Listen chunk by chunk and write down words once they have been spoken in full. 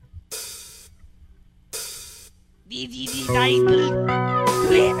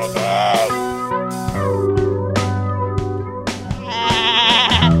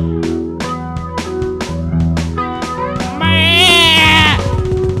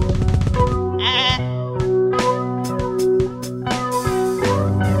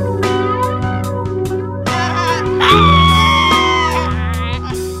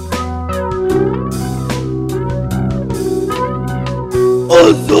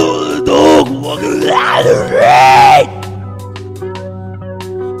I saw the dog walking down the street,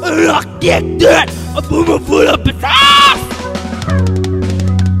 and I kicked it. I put my foot up its ass,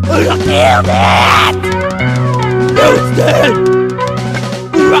 and I killed it. Now it's dead.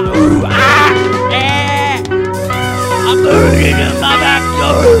 I'm burning in my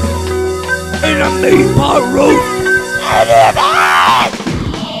backyard, and I made pot roast. And it's dead.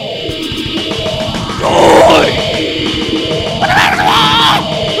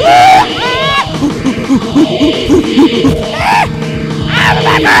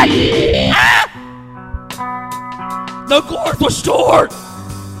 Die. The course was short!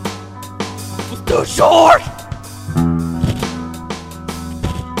 It was too short!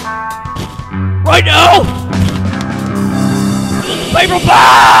 Right now! Paper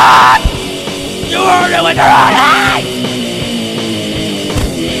bag! You heard it with your own eyes!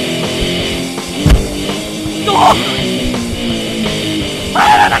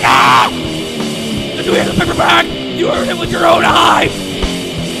 Did you hear the paper bag? You heard it with your own eyes!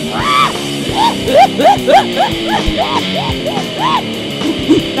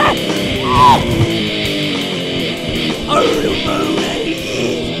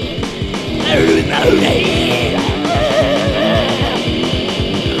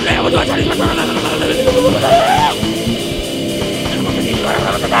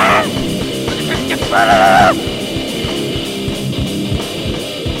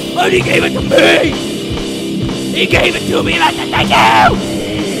 And he gave it to me! He gave it to me and I said thank you!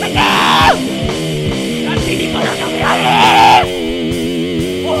 Thank you! That CD player got me out of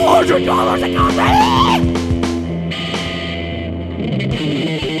here! $100 a copy!